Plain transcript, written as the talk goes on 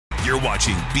You're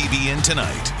watching BBN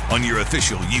Tonight on your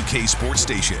official UK sports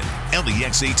station,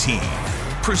 LEX 18.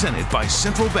 Presented by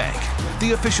Central Bank,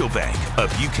 the official bank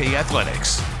of UK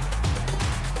Athletics.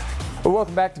 Well,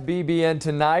 welcome back to BBN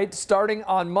Tonight. Starting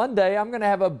on Monday, I'm going to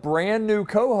have a brand new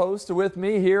co-host with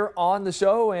me here on the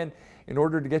show. And in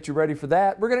order to get you ready for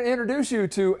that, we're going to introduce you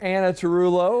to Anna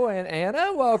Tarullo. And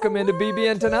Anna, welcome into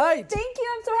BBN Tonight. Thank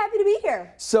you. I'm so happy to be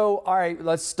here. So, all right,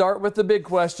 let's start with the big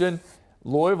question.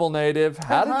 Louisville native,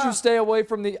 how did you stay away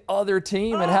from the other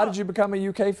team and how did you become a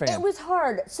UK fan? It was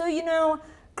hard. So, you know,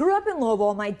 grew up in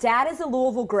Louisville. My dad is a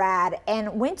Louisville grad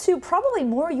and went to probably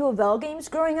more U of L games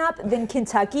growing up than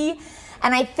Kentucky.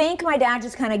 And I think my dad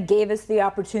just kind of gave us the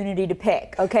opportunity to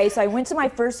pick. Okay, so I went to my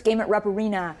first game at Rep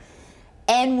Arena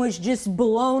and was just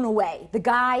blown away. The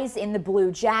guys in the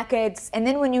blue jackets. And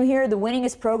then when you hear the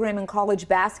winningest program in college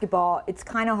basketball, it's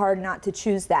kind of hard not to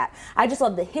choose that. I just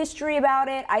love the history about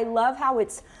it. I love how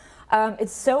it's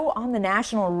so on the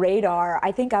national radar.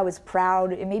 I think I was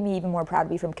proud. It made me even more proud to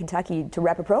be from Kentucky to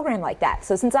rep a program like that.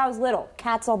 So since I was little,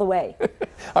 Cats all the way.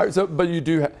 All right, so, but you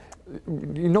do,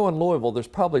 you know, in Louisville, there's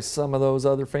probably some of those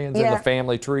other fans in the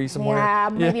family tree somewhere. Yeah,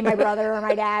 maybe my brother or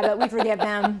my dad, but we forgive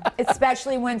them.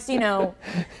 Especially once, you know,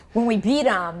 when we beat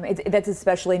them, that's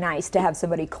especially nice to have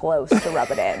somebody close to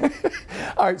rub it in.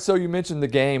 All right, so you mentioned the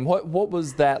game. What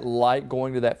was that like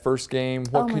going to that first game?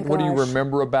 What do you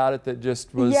remember about it that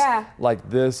just was like,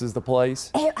 this is the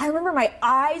place? I remember my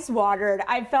eyes watered.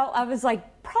 I was like,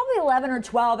 probably 11 or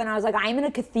 12, and I was like, I'm in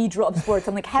a cathedral of sports.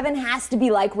 I'm like, heaven has to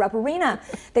be like Rep Arena.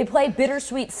 They play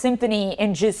Bittersweet Symphony,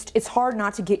 and just, it's hard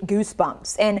not to get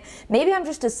goosebumps. And maybe I'm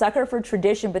just a sucker for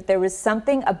tradition, but there was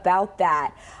something about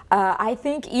that. I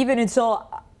think even until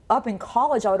up in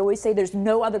college, I would always say there's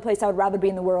no other place I would rather be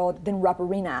in the world than Rep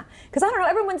Arena. Because I don't know,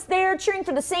 everyone's there cheering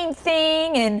for the same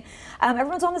thing, and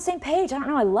everyone's on the same page. I don't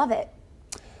know, I love it.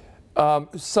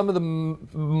 Some of the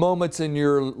moments in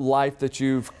your life that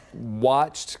you've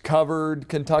watched, covered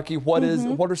Kentucky, what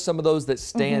are some of those that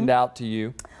stand out to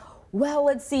you? Well,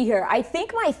 let's see here. I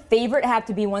think my favorite had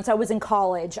to be once I was in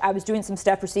college. I was doing some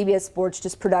stuff for CBS Sports,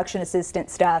 just production assistant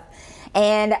stuff.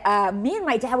 And me and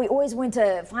my dad, we always went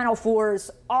to Final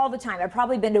Fours all the time. I've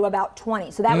probably been to about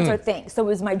 20. So that was our thing. So it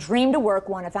was my dream to work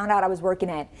one. I found out I was working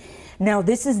it. Now,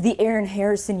 this is the Aaron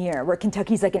Harrison year where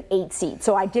Kentucky's like an 8 seed.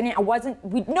 So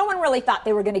no one really thought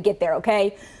they were going to get there,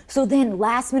 okay? So then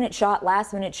last minute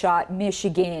shot,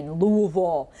 Michigan,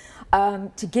 Louisville,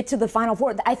 to get to the Final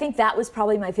Four. I think that was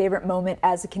probably my favorite moment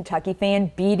as a Kentucky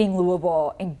fan, beating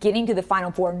Louisville and getting to the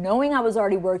Final Four, knowing I was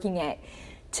already working it,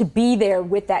 to be there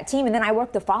with that team. And then I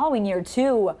worked the following year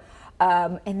too,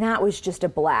 and that was just a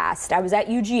blast. I was at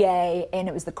UGA, and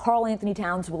it was the Karl Anthony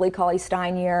Towns, Willie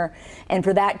Cauley-Stein year, and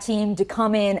for that team to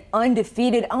come in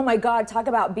undefeated, oh my God, talk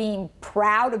about being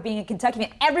proud of being a Kentucky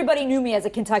fan. Everybody knew me as a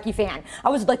Kentucky fan. I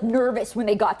was like nervous when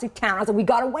they got to town. I was like, we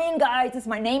gotta win, guys, it's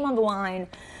my name on the line.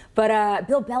 But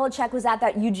Bill Belichick was at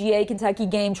that UGA Kentucky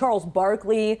game, Charles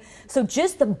Barkley. So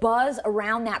just the buzz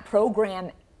around that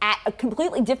program at a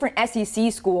completely different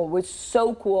SEC school was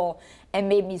so cool and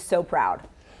made me so proud.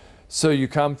 So you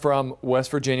come from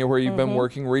West Virginia where you've been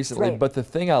working recently, but the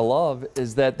thing I love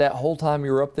is that whole time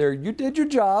you were up there, you did your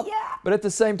job, but at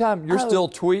the same time, you're still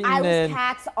tweeting. I was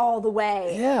Cats all the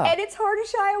way. Yeah. And it's hard to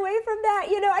shy away from that.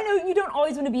 You know, I know you don't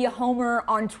always want to be a homer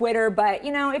on Twitter, but,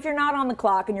 you know, if you're not on the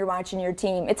clock and you're watching your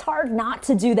team, it's hard not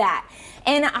to do that.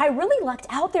 And I really lucked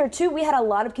out there, too. We had a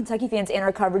lot of Kentucky fans in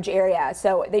our coverage area,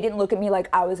 so they didn't look at me like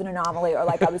I was an anomaly or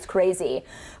like I was crazy.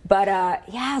 But,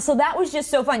 yeah, so that was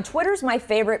just so fun. Twitter's my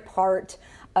favorite part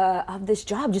of this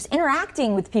job, just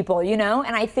interacting with people, you know?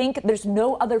 And I think there's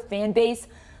no other fan base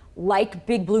like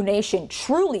Big Blue Nation.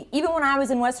 Truly, even when I was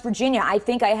in West Virginia, I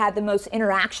think I had the most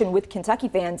interaction with Kentucky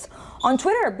fans on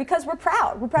Twitter because we're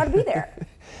proud. We're proud to be there.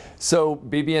 So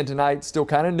BBN Tonight, still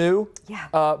kind of new,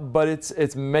 but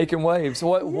it's making waves.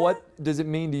 What does it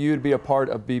mean to you to be a part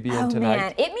of BBN Tonight?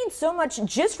 Man, it means so much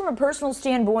just from a personal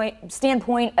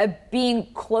standpoint of being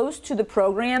close to the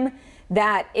program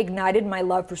that ignited my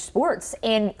love for sports,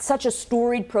 and such a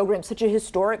storied program, such a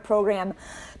historic program.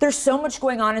 There's so much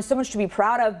going on and so much to be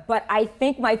proud of, but I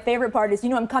think my favorite part is, you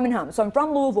know, I'm coming home. So I'm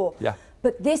from Louisville. Yeah.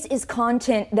 But this is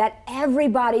content that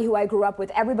everybody who I grew up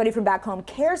with, everybody from back home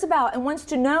cares about and wants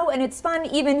to know, and it's fun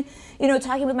even, you know,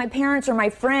 talking with my parents or my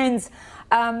friends.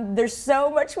 They're so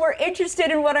much more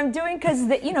interested in what I'm doing because,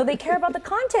 you know, they care about the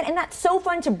content, and that's so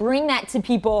fun to bring that to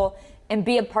people and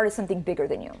be a part of something bigger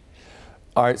than you.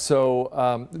 All right,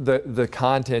 so the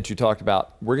content you talked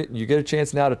about, you get a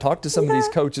chance now to talk to some of these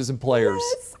coaches and players.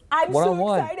 Yes, I'm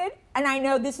so excited, and I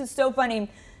know this is so funny.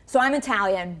 So I'm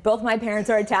Italian. Both my parents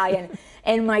are Italian.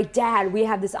 And my dad, we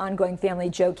have this ongoing family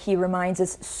joke. He reminds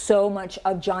us so much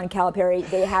of John Calipari.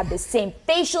 They have the same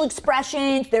facial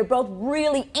expressions. They're both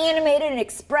really animated and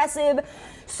expressive.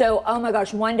 So, oh my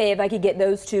gosh, one day if I could get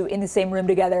those two in the same room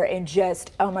together and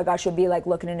just, oh my gosh, it would be like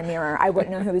looking in a mirror. I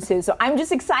wouldn't know who was who. So I'm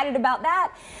just excited about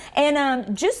that.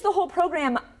 And just the whole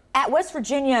program. At West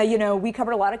Virginia, you know, we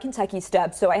covered a lot of Kentucky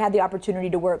stuff, so I had the opportunity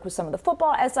to work with some of the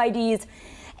football SIDs,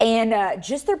 and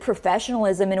just their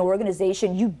professionalism and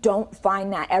organization, you don't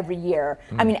find that every year.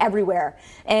 I mean, everywhere.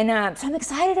 And so I'm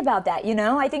excited about that, you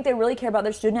know. I think they really care about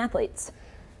their student athletes.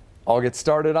 All get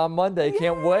started on Monday.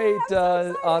 Can't wait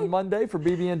so on Monday for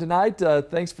BBN Tonight.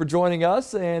 Thanks for joining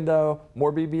us, and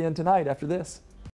more BBN Tonight after this.